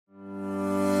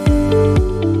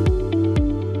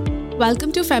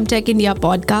Welcome to Femtech India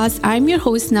podcast. I'm your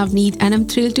host Navneet and I'm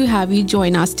thrilled to have you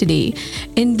join us today.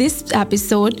 In this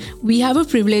episode, we have a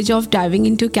privilege of diving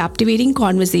into captivating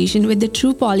conversation with the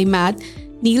true polymath,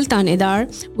 Neil Thanedar.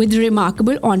 With a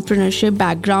remarkable entrepreneurship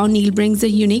background, Neil brings a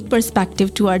unique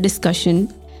perspective to our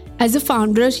discussion. As a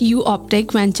founder of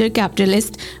Utopic venture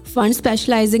capitalist fund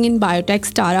specializing in biotech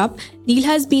startup, Neil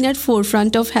has been at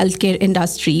forefront of healthcare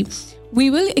industry.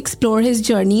 We will explore his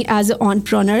journey as an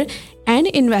entrepreneur and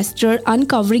investor,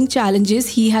 uncovering challenges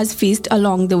he has faced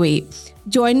along the way.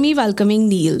 Join me welcoming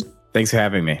Neil. Thanks for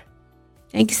having me.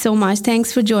 Thank you so much.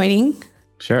 Thanks for joining.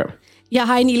 Sure. Yeah,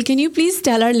 hi Neil. Can you please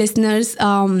tell our listeners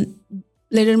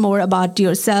little more about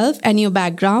yourself and your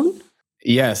background?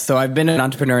 Yes. So I've been an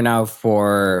entrepreneur now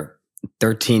for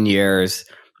 13 years.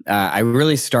 I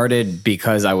really started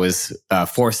because I was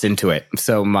forced into it.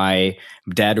 So my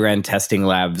dad ran testing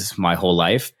labs my whole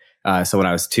life. So when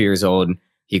I was 2 years old,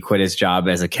 he quit his job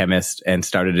as a chemist and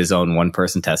started his own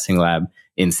one-person testing lab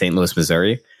in St. Louis,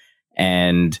 Missouri.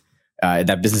 And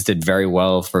that business did very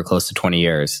well for close to 20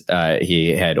 years.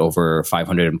 He had over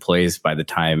 500 employees by the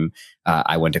time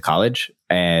I went to college.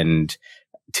 And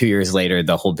 2 years later,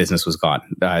 the whole business was gone.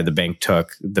 The bank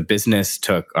took the business,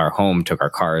 took our home, took our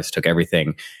cars, took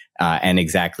everything, and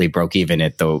exactly broke even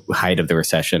at the height of the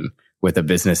recession with a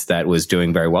business that was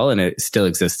doing very well, and it still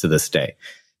exists to this day.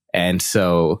 And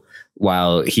so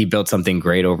while he built something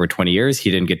great over 20 years,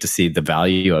 he didn't get to see the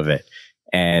value of it.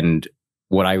 And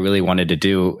what I really wanted to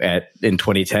do in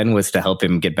 2010 was to help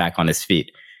him get back on his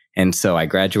feet. And so I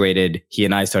graduated. He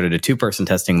and I started a 2-person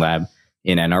testing lab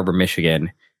in Ann Arbor,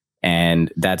 Michigan.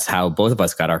 And that's how both of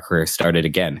us got our career started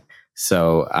again.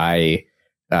 So I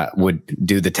would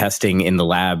do the testing in the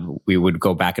lab. We would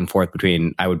go back and forth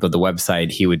between, I would build the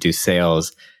website, he would do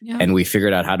sales, and we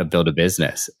figured out how to build a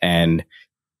business. And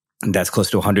that's close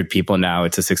to 100 people now.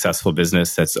 It's a successful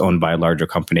business that's owned by a larger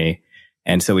company.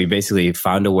 And so we basically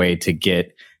found a way to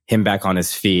get him back on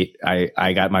his feet.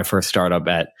 I got my first startup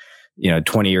at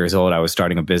 20 years old. I was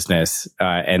starting a business,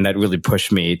 and that really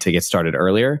pushed me to get started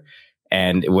earlier.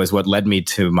 And it was what led me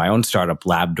to my own startup,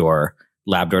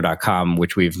 labdoor.com,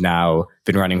 which we've now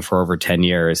been running for over 10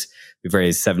 years. We've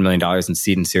raised $7 million in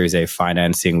seed and Series A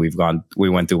financing. We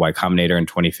went through Combinator in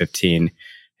 2015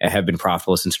 and have been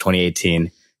profitable since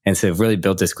 2018. And so we've really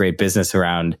built this great business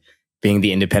around being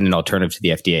the independent alternative to the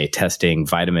FDA, testing,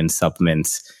 vitamins,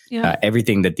 supplements,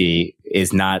 everything that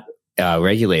is not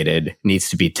regulated needs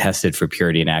to be tested for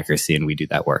purity and accuracy. And we do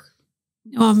that work.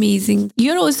 Oh, amazing.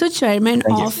 You're also chairman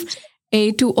of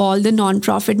to all the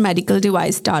nonprofit medical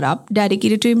device startup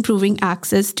dedicated to improving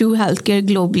access to healthcare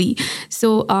globally.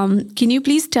 So can you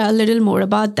please tell a little more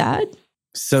about that?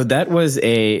 So that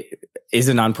is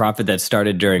a nonprofit that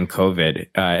started during COVID.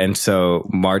 And so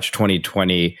March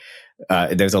 2020,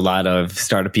 there's a lot of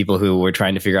startup people who were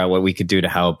trying to figure out what we could do to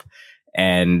help.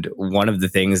 And one of the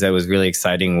things that was really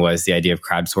exciting was the idea of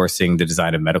crowdsourcing the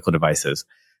design of medical devices.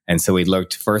 And so we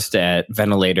looked first at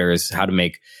ventilators, how to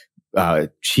make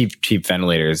cheap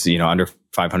ventilators, under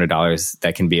 $500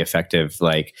 that can be effective,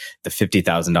 like the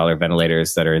 $50,000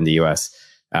 ventilators that are in the US.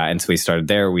 And so we started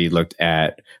there. We looked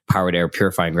at powered air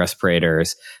purifying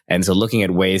respirators. And so looking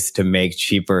at ways to make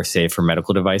cheaper, safer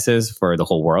medical devices for the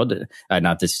whole world,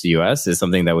 not just the US, is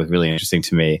something that was really interesting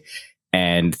to me.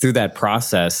 And through that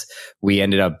process, we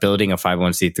ended up building a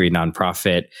 501c3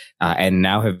 nonprofit and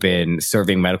now have been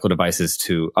serving medical devices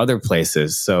to other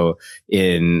places. So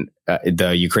in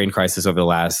the Ukraine crisis over the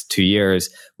last 2 years,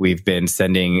 we've been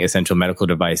sending essential medical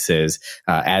devices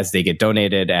as they get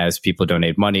donated. As people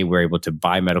donate money, we're able to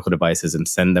buy medical devices and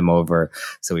send them over.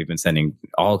 So we've been sending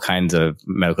all kinds of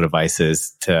medical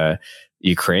devices to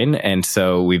Ukraine. And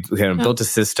so we've kind of built a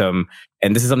system.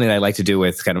 And this is something that I like to do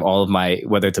with kind of all of my,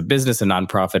 whether it's a business, a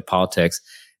nonprofit, politics.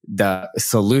 The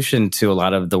solution to a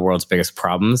lot of the world's biggest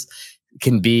problems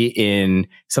can be in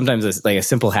sometimes like a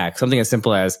simple hack, something as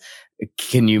simple as,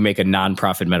 can you make a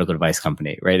nonprofit medical device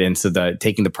company, right? And so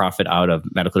taking the profit out of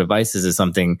medical devices is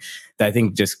something that I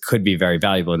think just could be very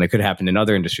valuable. And it could happen in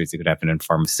other industries. It could happen in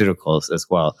pharmaceuticals as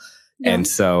well. Yeah. And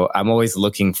so I'm always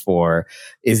looking for,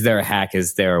 is there a hack?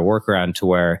 Is there a workaround to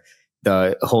where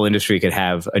the whole industry could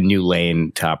have a new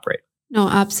lane to operate? No,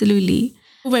 absolutely.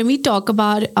 When we talk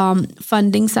about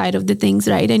funding side of the things,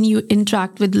 right, and you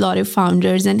interact with a lot of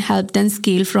founders and help them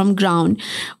scale from ground,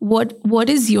 what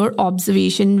is your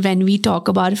observation when we talk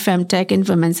about femtech and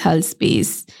women's health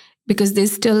space? Because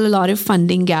there's still a lot of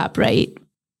funding gap, right?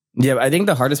 Yeah, I think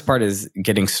the hardest part is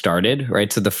getting started,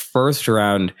 right? So the first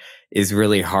round is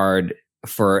really hard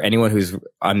for anyone who's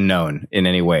unknown in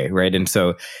any way, right? And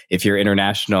so if you're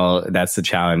international, that's the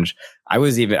challenge. I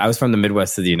was from the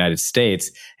Midwest of the United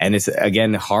States, and it's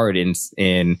again hard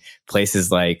in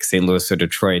places like St. Louis or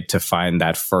Detroit to find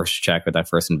that first check or that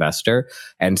first investor.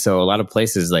 And so a lot of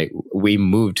places, like we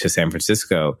moved to San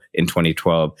Francisco in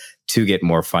 2012 to get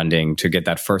more funding, to get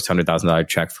that first $100,000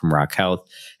 check from Rock Health.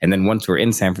 And then once we're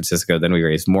in San Francisco, then we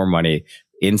raised more money.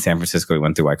 In San Francisco, we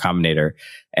went through Y Combinator.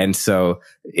 And so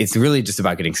it's really just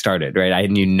about getting started, right? I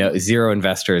knew zero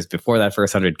investors before that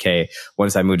first 100K.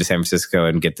 Once I moved to San Francisco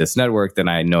and get this network, then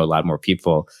I know a lot more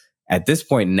people. At this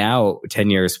point now, 10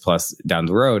 years plus down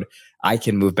the road, I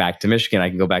can move back to Michigan. I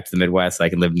can go back to the Midwest. I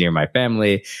can live near my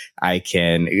family. I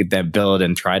can then build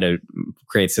and try to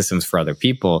create systems for other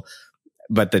people.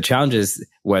 But the challenge is,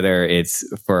 whether it's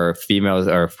for females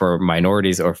or for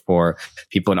minorities or for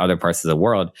people in other parts of the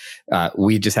world,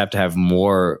 we just have to have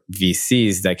more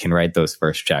VCs that can write those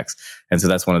first checks. And so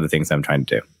that's one of the things I'm trying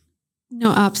to do.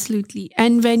 No, absolutely.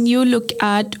 And when you look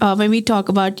at, when we talk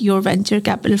about your venture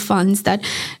capital funds, that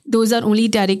those are only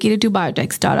dedicated to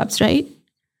biotech startups, right?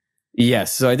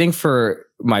 Yes. So I think for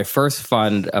my first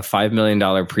fund, a $5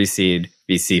 million pre-seed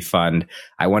VC fund,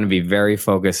 I want to be very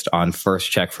focused on first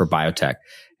check for biotech.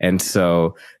 And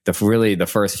so the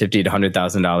first $50,000 to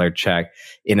 $100,000 check,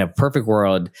 in a perfect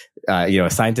world, a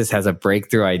scientist has a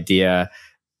breakthrough idea,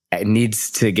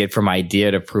 needs to get from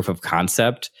idea to proof of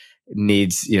concept,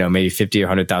 needs, maybe $50,000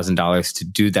 or $100,000 to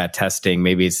do that testing.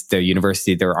 Maybe it's the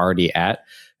university they're already at,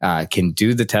 can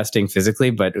do the testing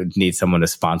physically, but needs someone to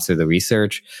sponsor the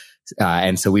research.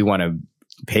 And so we want to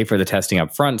pay for the testing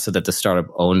up front so that the startup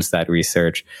owns that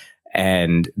research.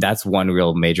 And that's one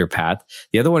real major path.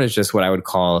 The other one is just what I would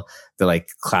call the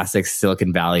classic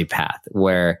Silicon Valley path,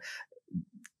 where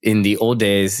in the old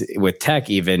days with tech,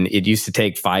 even it used to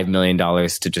take $5 million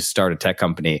to just start a tech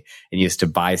company, and used to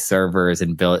buy servers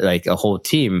and build a whole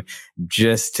team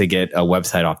just to get a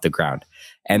website off the ground.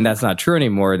 And that's not true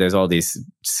anymore. There's all these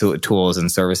tools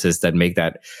and services that make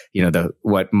that,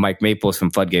 what Mike Maples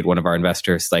from Floodgate, one of our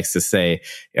investors, likes to say,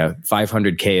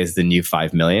 500K is the new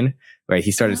 5 million, right?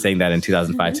 He started saying that in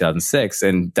 2005, 2006,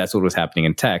 and that's what was happening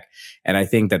in tech. And I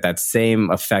think that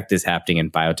same effect is happening in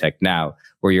biotech now,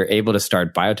 where you're able to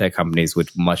start biotech companies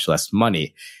with much less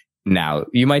money. Now,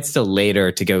 you might still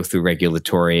later, to go through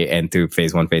regulatory and through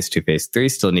phase 1, phase 2, phase 3,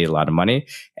 still need a lot of money,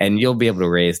 and you'll be able to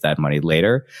raise that money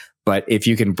later. But if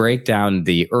you can break down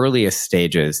the earliest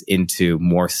stages into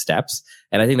more steps,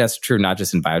 and I think that's true not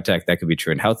just in biotech, that could be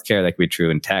true in healthcare, that could be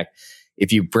true in tech.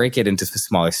 If you break it into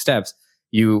smaller steps,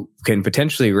 you can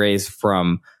potentially raise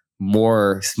from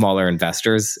more smaller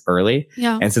investors early.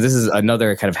 Yeah. And so this is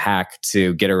another kind of hack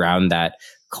to get around that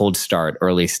cold start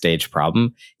early stage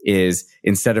problem, is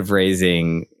instead of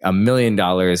raising $1 million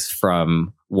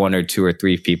from 1 or 2 or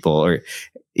 3 people, or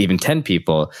even 10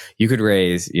 people, you could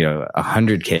raise,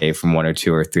 $100K from 1 or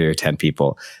 2 or 3 or 10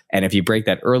 people. And if you break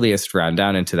that earliest round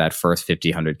down into that first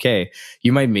 50, 100K,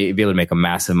 you might be able to make a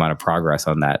massive amount of progress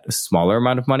on that smaller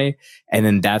amount of money. And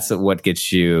then that's what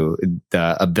gets you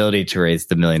the ability to raise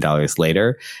the $1 million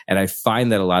later. And I find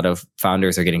that a lot of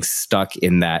founders are getting stuck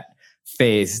in that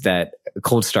phase, that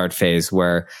cold start phase,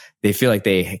 where they feel like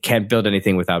they can't build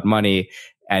anything without money,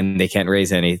 and they can't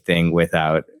raise anything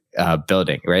without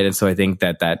building, right? And so I think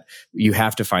that you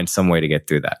have to find some way to get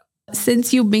through that.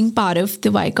 Since you being part of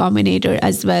the Y Combinator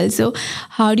as well, so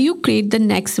how do you create the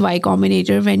next Y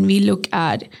Combinator when we look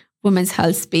at women's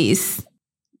health space?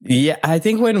 Yeah, I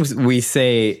think when we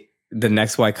say the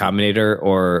next Y Combinator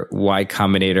or Y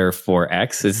Combinator for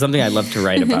X, it's something I love to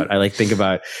write about. I think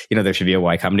about, there should be a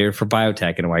Y Combinator for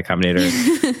biotech and a Y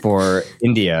Combinator for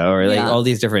India, or all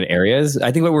these different areas.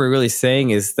 I think what we're really saying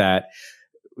is that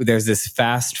there's this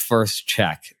fast first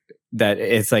check, that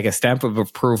it's like a stamp of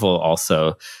approval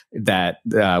also that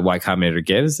Y Combinator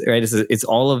gives, right? It's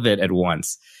all of it at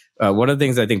once. One of the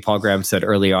things I think Paul Graham said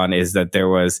early on is that there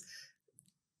was,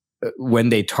 when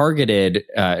they targeted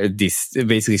these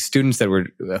basically students that were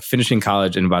finishing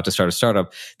college and about to start a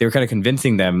startup, they were kind of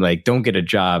convincing them, don't get a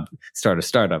job, start a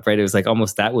startup, right? It was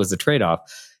almost that was the trade-off.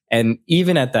 And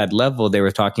even at that level, they were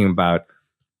talking about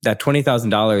that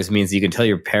 $20,000 means you can tell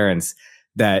your parents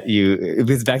that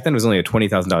because back then it was only a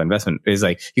 $20,000 investment. It was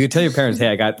you could tell your parents, hey,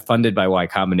 I got funded by Y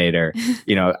Combinator.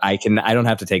 I don't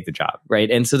have to take the job.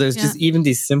 Right. And so there's just even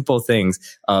these simple things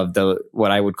of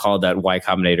what I would call that Y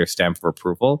Combinator stamp of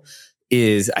approval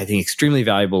is, I think, extremely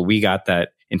valuable. We got that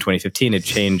in 2015. It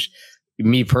changed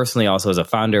me personally also as a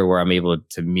founder, where I'm able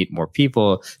to meet more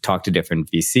people, talk to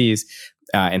different VCs,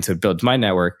 and so it builds my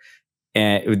network.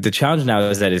 And the challenge now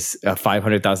is that it's a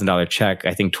 $500,000 check.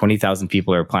 I think 20,000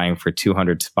 people are applying for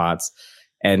 200 spots.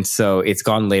 And so it's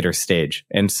gone later stage.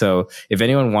 And so if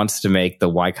anyone wants to make the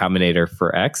Y Combinator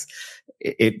for X,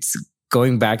 it's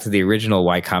going back to the original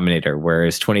Y Combinator, where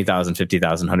it's $20,000,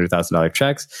 $50,000, $100,000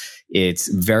 checks. It's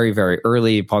very, very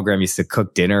early. Paul Graham used to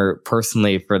cook dinner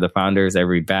personally for the founders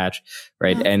every batch,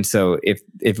 right? Yeah. And so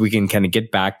if we can kind of get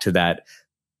back to that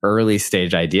early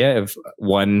stage idea of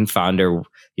one founder,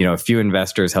 a few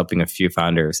investors helping a few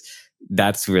founders,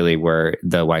 that's really where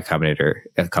the Y Combinator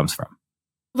comes from.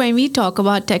 When we talk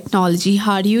about technology,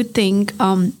 how do you think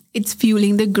it's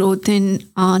fueling the growth in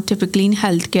typically in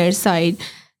healthcare side,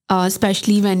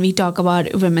 especially when we talk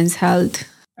about women's health?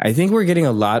 I think we're getting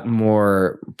a lot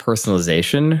more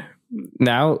personalization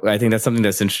now. I think that's something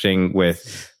that's interesting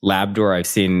with Labdoor. I've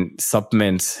seen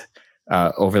supplements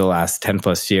over the last 10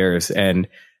 plus years, and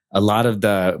a lot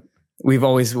of we've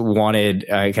always wanted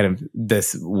kind of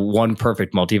this one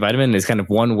perfect multivitamin is kind of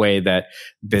one way that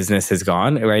business has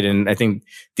gone, right? And I think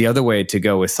the other way to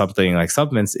go with something like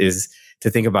supplements is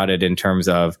to think about it in terms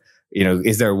of,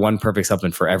 is there one perfect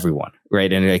supplement for everyone,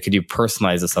 right? And could you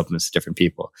personalize the supplements to different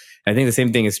people? And I think the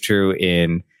same thing is true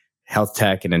in health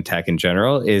tech and in tech in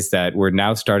general, is that we're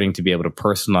now starting to be able to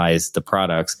personalize the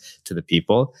products to the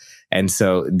people. And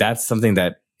so that's something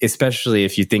that, especially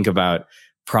if you think about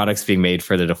products being made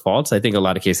for the defaults, I think a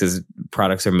lot of cases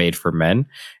products are made for men.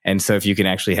 And so if you can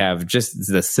actually have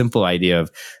just the simple idea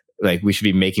of like, we should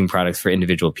be making products for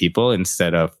individual people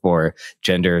instead of for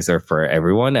genders or for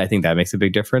everyone, I think that makes a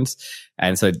big difference.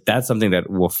 And so that's something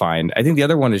that we'll find. I think the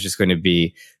other one is just going to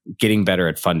be getting better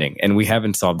at funding. And we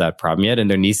haven't solved that problem yet. And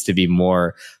there needs to be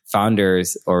more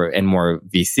founders and more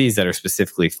VCs that are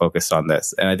specifically focused on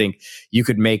this. And I think you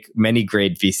could make many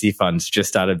great VC funds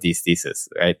just out of these theses,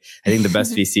 right? I think the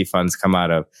best VC funds come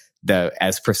out of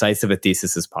as precise of a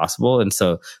thesis as possible. And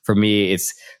so for me,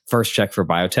 it's first check for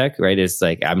biotech, right? It's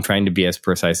like, I'm trying to be as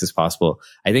precise as possible.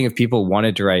 I think if people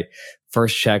wanted to write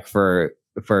first check for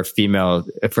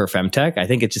femtech, I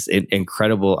think it's just an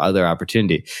incredible other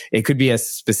opportunity. It could be as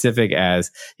specific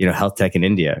as, health tech in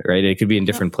India, right? It could be in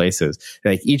different places.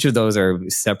 Like each of those are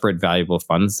separate valuable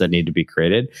funds that need to be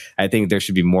created. I think there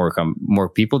should be more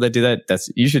people that do that.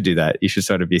 You should do that. You should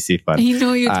start a VC fund. You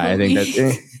told I me.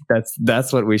 think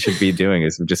that's what we should be doing,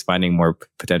 is just finding more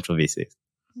potential VCs.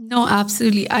 No,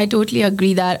 absolutely. I totally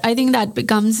agree that. I think that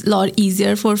becomes a lot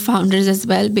easier for founders as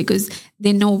well, because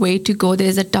they know where to go.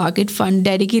 There's a target fund,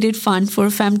 dedicated fund for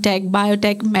femtech,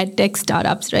 biotech, medtech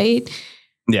startups, right?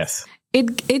 Yes.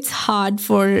 It's hard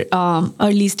for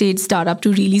early stage startup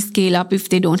to really scale up if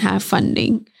they don't have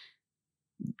funding.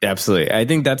 Absolutely. I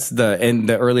think that's in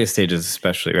the earliest stages,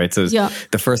 especially, right? So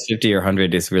the first 50 or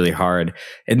 100 is really hard.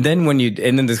 And then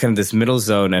then there's kind of this middle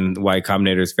zone, and Y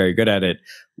Combinator is very good at it,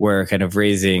 where kind of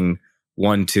raising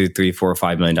 $1, $2, $3, $4,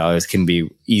 $5 million can be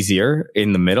easier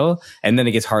in the middle. And then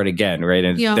it gets hard again, right?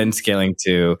 And then scaling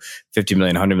to 50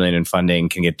 million, 100 million in funding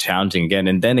can get challenging again.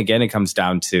 And then again, it comes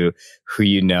down to who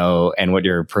you know and what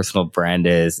your personal brand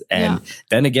is. And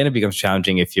then again, it becomes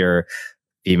challenging if you're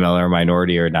female or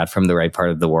minority or not from the right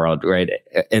part of the world, right?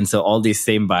 And so all these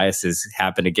same biases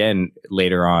happen again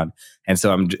later on. And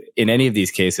so in any of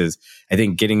these cases, I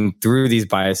think getting through these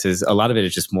biases, a lot of it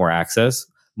is just more access,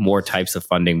 more types of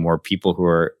funding, more people who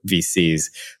are VCs,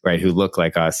 right? Who look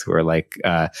like us, who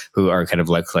are kind of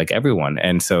like everyone.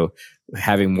 And so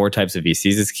having more types of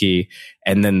VCs is key.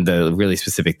 And then the really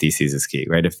specific theses is key,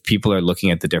 right? If people are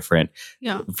looking at the different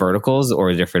verticals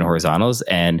or different horizontals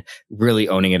and really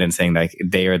owning it and saying like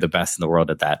they are the best in the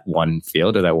world at that one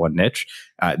field or that one niche,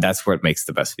 that's what makes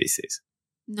the best VCs.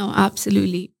 No,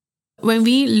 absolutely. When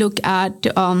we look at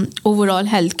overall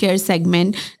healthcare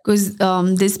segment, because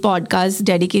this podcast is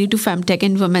dedicated to femtech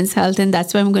and women's health, and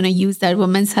that's why I'm going to use that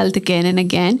women's health again and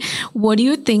again. What do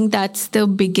you think that's the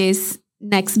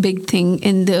next big thing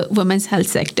in the women's health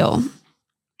sector?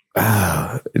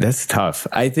 That's tough.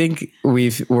 I think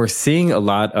we're seeing a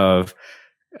lot of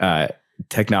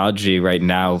technology right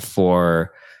now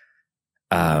for.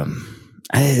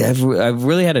 I've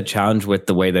really had a challenge with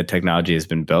the way that technology has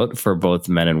been built for both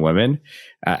men and women,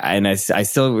 and I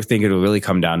still think it will really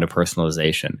come down to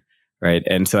personalization, right?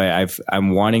 And so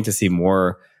I'm wanting to see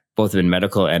more, both in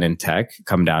medical and in tech,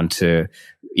 come down to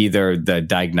either the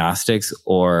diagnostics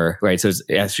or, right? So it's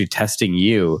actually testing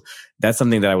you. That's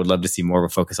something that I would love to see more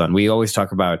of a focus on. We always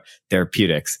talk about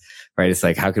therapeutics, right? It's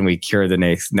like, how can we cure the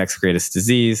next greatest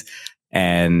disease?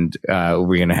 And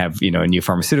we're going to have, a new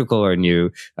pharmaceutical or a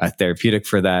new therapeutic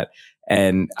for that.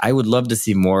 And I would love to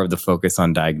see more of the focus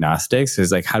on diagnostics. So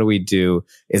it's like,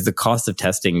 is the cost of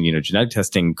testing, genetic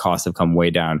testing costs have come way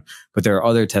down, but there are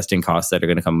other testing costs that are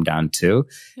going to come down too.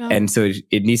 Yeah. And so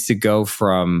it needs to go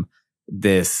from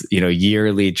this,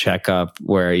 yearly checkup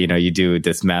where, you do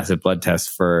this massive blood test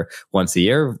for once a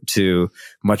year to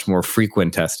much more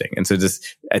frequent testing. And so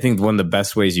I think one of the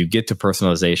best ways you get to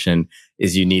personalization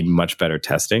is you need much better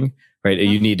testing, right?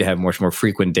 You need to have much more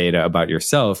frequent data about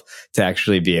yourself to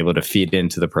actually be able to feed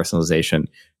into the personalization.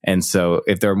 And so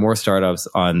if there are more startups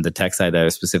on the tech side that are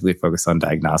specifically focused on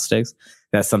diagnostics,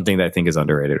 that's something that I think is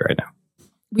underrated right now.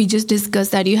 We just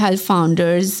discussed that you help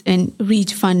founders and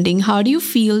reach funding. How do you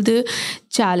feel the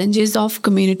challenges of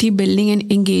community building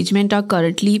and engagement are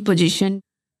currently positioned?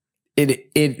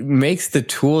 It makes the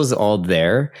tools all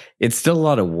there. It's still a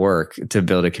lot of work to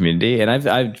build a community. And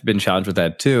I've been challenged with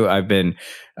that too. I've been,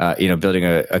 building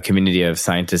a community of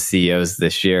scientist CEOs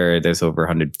this year. There's over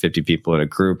 150 people in a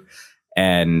group.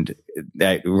 And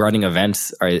running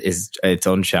events is its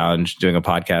own challenge. Doing a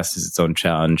podcast is its own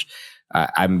challenge.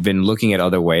 I've been looking at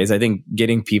other ways. I think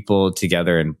getting people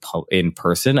together in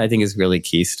person, I think, is really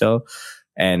key still.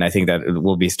 And I think that it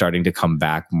will be starting to come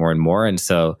back more and more. And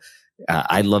so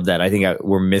I love that. I think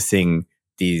we're missing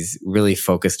these really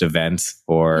focused events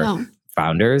for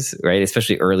founders, right?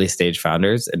 Especially early stage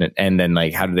founders. And then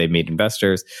like, how do they meet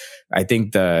investors? I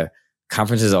think the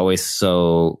conference is always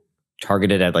so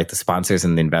targeted at like the sponsors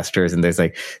and the investors. And there's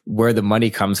like where the money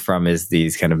comes from is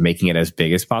these kind of making it as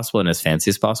big as possible and as fancy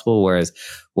as possible. Whereas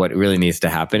what really needs to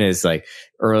happen is like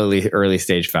early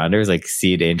stage founders, like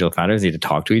seed angel founders, need to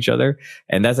talk to each other.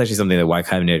 And that's actually something that Y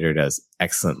Combinator does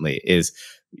excellently. Is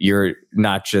you're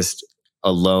not just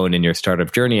alone in your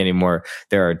startup journey anymore.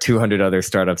 There are 200 other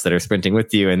startups that are sprinting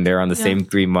with you, and they're on the same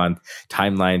 3-month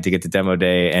timeline to get to demo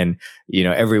day. And,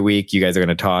 every week you guys are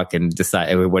going to talk and decide,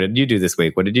 hey, what did you do this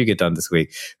week? What did you get done this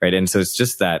week? Right. And so it's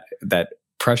just that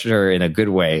pressure in a good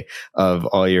way of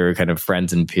all your kind of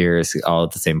friends and peers all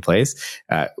at the same place.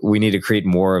 We need to create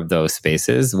more of those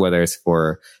spaces, whether it's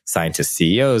for scientist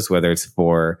CEOs, whether it's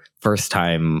for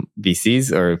first-time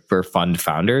VCs or for fund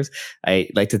founders. I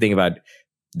like to think about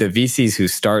the VCs who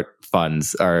start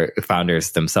funds are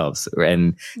founders themselves,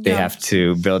 and they have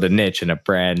to build a niche and a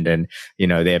brand, and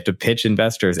they have to pitch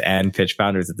investors and pitch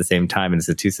founders at the same time, and it's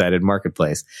a two-sided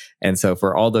marketplace. And so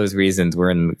for all those reasons, we're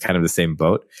in kind of the same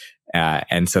boat.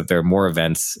 And so if there are more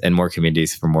events and more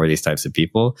communities for more of these types of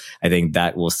people, I think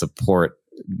that will support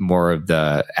more of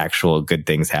the actual good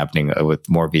things happening with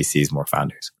more VCs, more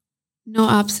founders. No,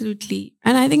 absolutely.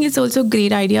 And I think it's also a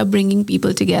great idea bringing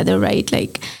people together, right?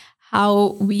 Like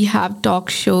how we have talk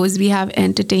shows, we have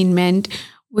entertainment,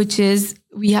 which is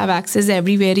we have access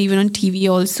everywhere, even on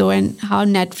TV also, and how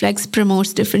Netflix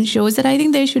promotes different shows. That I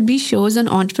think there should be shows on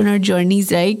entrepreneur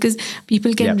journeys, right? Because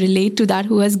people can relate to that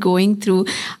who is going through.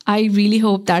 I really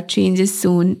hope that changes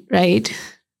soon, right?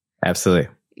 Absolutely.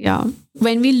 Yeah.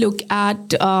 When we look at,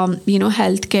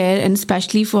 healthcare, and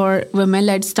especially for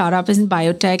women-led startups in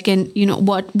biotech, and,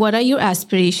 what are your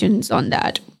aspirations on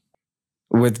that?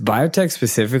 With biotech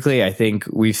specifically, I think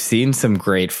we've seen some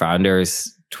great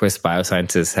founders. Twist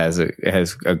Biosciences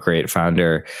has a great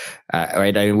founder,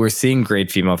 right? We're seeing great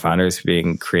female founders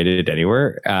being created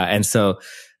anywhere. And so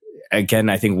again,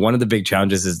 I think one of the big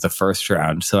challenges is the first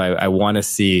round. So I want to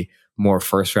see more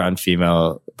first round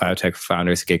female biotech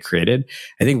founders get created.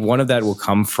 I think one of that will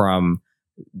come from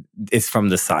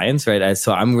the science, right?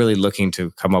 So I'm really looking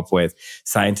to come up with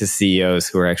scientist CEOs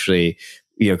who are actually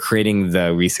creating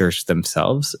the research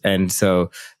themselves. And so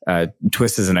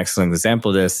Twist is an excellent example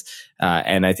of this.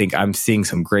 And I think I'm seeing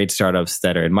some great startups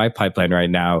that are in my pipeline right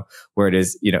now where it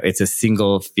is, it's a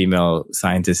single female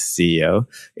scientist CEO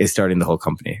is starting the whole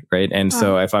company, right? And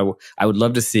so if I would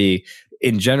love to see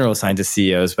in general scientist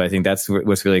CEOs, but I think that's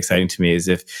what's really exciting to me is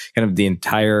if kind of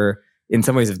in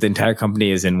some ways, if the entire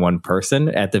company is in one person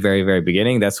at the very, very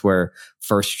beginning, that's where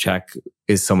first check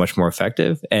is so much more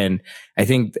effective. And I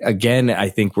think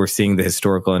we're seeing the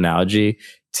historical analogy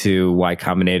to Y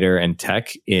Combinator and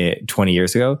tech 20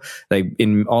 years ago. Like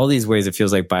in all these ways, it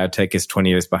feels like biotech is 20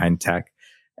 years behind tech,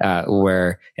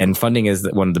 and funding is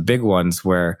one of the big ones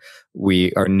where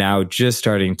we are now just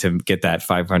starting to get that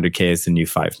 500K as the new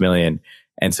 5 million.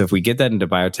 And so if we get that into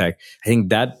biotech, I think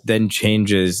that then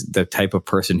changes the type of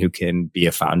person who can be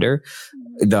a founder.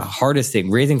 The hardest thing,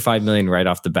 raising 5 million right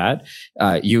off the bat,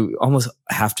 you almost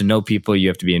have to know people. You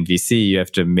have to be in VC. You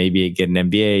have to maybe get an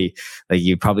MBA. Like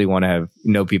you probably want to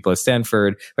know people at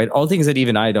Stanford, right? All things that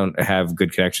even I don't have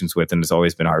good connections with, and it's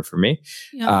always been hard for me.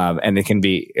 Yeah. And it can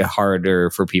be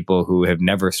harder for people who have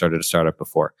never started a startup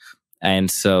before.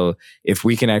 And so if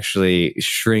we can actually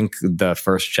shrink the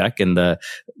first check and the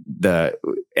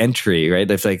entry, right?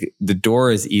 If like the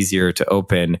door is easier to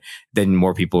open, then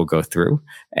more people will go through.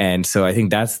 And so I think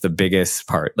that's the biggest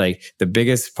part. Like the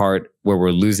biggest part where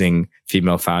we're losing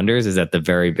female founders is at the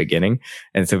very beginning.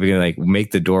 And so if we can like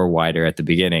make the door wider at the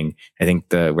beginning, I think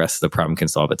the rest of the problem can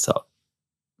solve itself.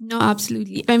 No,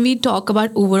 absolutely. When we talk about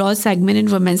overall segment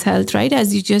in women's health, right,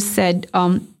 as you just said,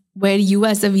 where you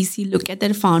as a VC look at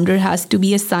that founder has to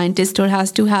be a scientist or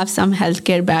has to have some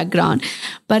healthcare background.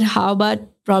 But how about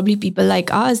probably people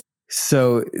like us?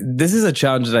 So this is a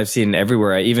challenge that I've seen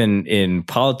everywhere, even in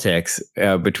politics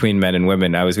between men and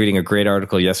women. I was reading a great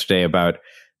article yesterday about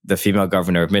the female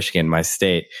governor of Michigan, my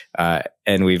state,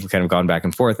 and we've kind of gone back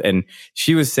and forth. And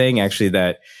she was saying actually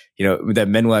that that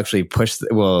men will actually push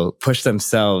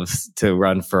themselves to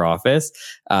run for office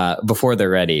before they're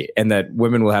ready, and that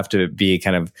women will have to be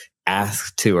kind of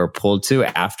asked to or pulled to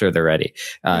after they're ready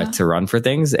to run for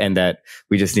things, and that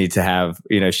we just need to have.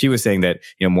 She was saying that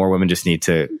more women just need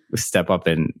to step up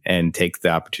and take the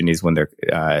opportunities when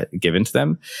they're given to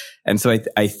them, and so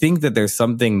I think that there's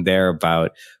something there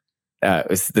about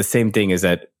it's the same thing is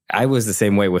that. I was the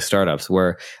same way with startups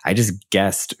where I just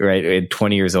guessed, right? At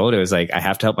 20 years old, it was like, I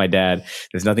have to help my dad.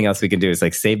 There's nothing else we can do. It's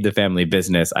like, save the family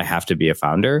business. I have to be a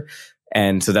founder.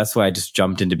 And so that's why I just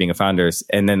jumped into being a founder.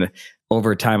 And then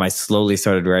over time, I slowly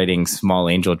started writing small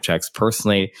angel checks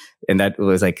personally. And that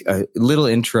was like a little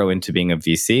intro into being a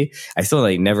VC. I still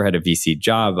never had a VC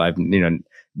job. I've,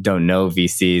 don't know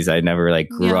VCs. I never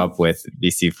grew up with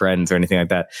VC friends or anything like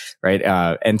that. Right.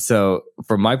 And so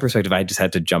from my perspective, I just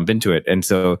had to jump into it. And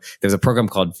so there's a program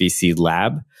called VC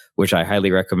Lab, which I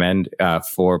highly recommend,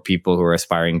 for people who are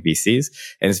aspiring VCs.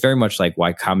 And it's very much like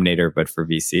Y Combinator, but for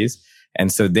VCs.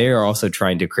 And so they are also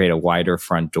trying to create a wider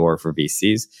front door for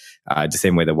VCs, the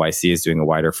same way that YC is doing a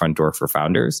wider front door for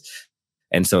founders.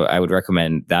 And so I would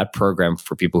recommend that program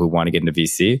for people who want to get into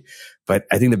VC. But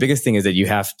I think the biggest thing is that you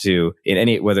have to,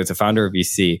 whether it's a founder or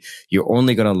VC, you're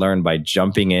only going to learn by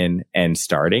jumping in and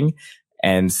starting.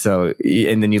 And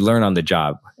then you learn on the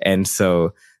job. And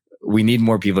so we need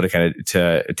more people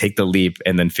to take the leap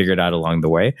and then figure it out along the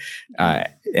way.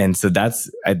 And so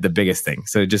that's the biggest thing.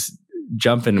 So just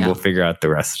jump in and we'll figure out the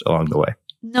rest along the way.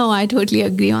 No, I totally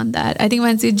agree on that. I think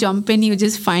once you jump in, you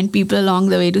just find people along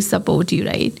the way to support you,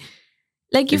 right?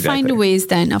 You find ways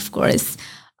then, of course.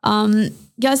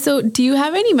 So do you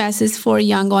have any message for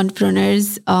young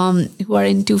entrepreneurs who are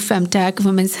into femtech,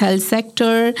 women's health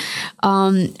sector?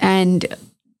 And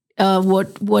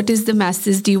what is the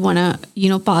message do you want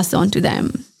to, pass on to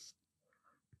them?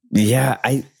 Yeah,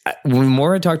 when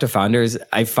more I talk to founders,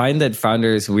 I find that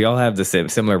founders, we all have the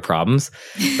similar problems,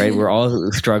 right? We're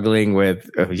all struggling with,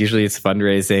 usually it's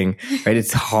fundraising, right?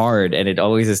 It's hard and it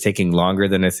always is taking longer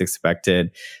than it's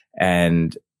expected.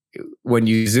 And when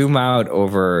you zoom out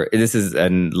over, this is a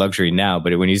luxury now,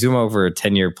 but when you zoom over a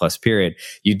 10-year plus period,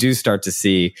 you do start to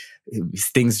see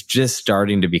things just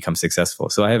starting to become successful.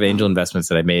 So I have angel investments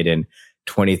that I made in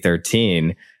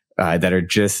 2013 that are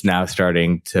just now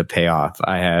starting to pay off.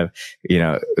 I have,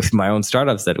 my own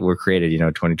startups that were created,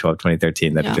 2012,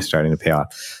 2013 that are just starting to pay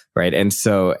off. Right. And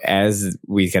so as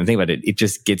we kind of think about it, it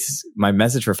just gets, my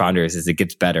message for founders is it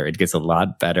gets better. It gets a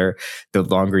lot better the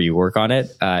longer you work on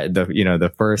it.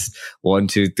 The first 1,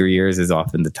 2, 3 years is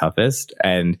often the toughest.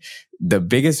 And the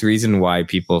biggest reason why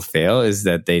people fail is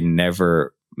that they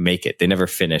never make it. They never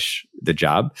finish the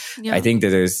job. Yeah. I think that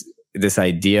there's this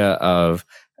idea of,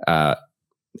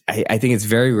 I think it's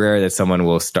very rare that someone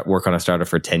will work on a startup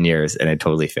for 10 years and it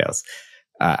totally fails.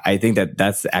 I think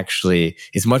that's actually,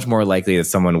 it's much more likely that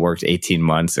someone worked 18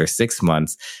 months or 6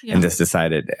 months and just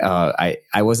decided, I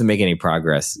wasn't making any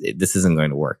progress. This isn't going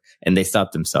to work. And they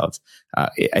stopped themselves.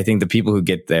 I think the people who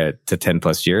get there to 10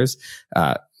 plus years,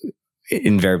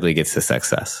 invariably gets to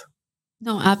success.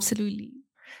 No, absolutely.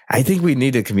 I think we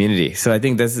need a community. So I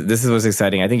think this is what's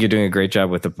exciting. I think you're doing a great job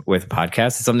with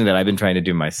podcasts. It's something that I've been trying to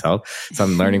do myself. So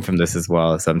I'm learning from this as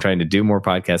well. So I'm trying to do more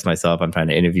podcasts myself. I'm trying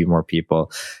to interview more people.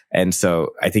 And so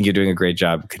I think you're doing a great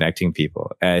job connecting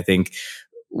people. And I think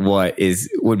what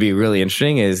would be really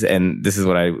interesting is, and this is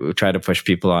what I try to push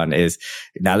people on, is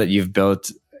now that you've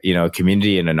built, a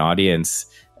community and an audience,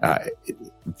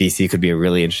 VC could be a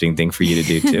really interesting thing for you to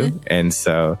do too. And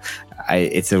so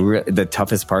the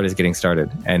toughest part is getting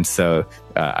started. And so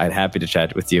I'd happy to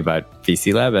chat with you about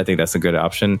VC Lab. I think that's a good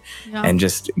option. Yeah. And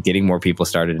just getting more people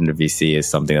started into VC is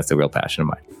something that's a real passion of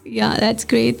mine. Yeah, that's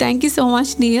great. Thank you so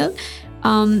much, Neil.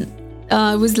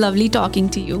 It was lovely talking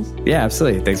to you. Yeah,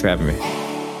 absolutely. Thanks for having me.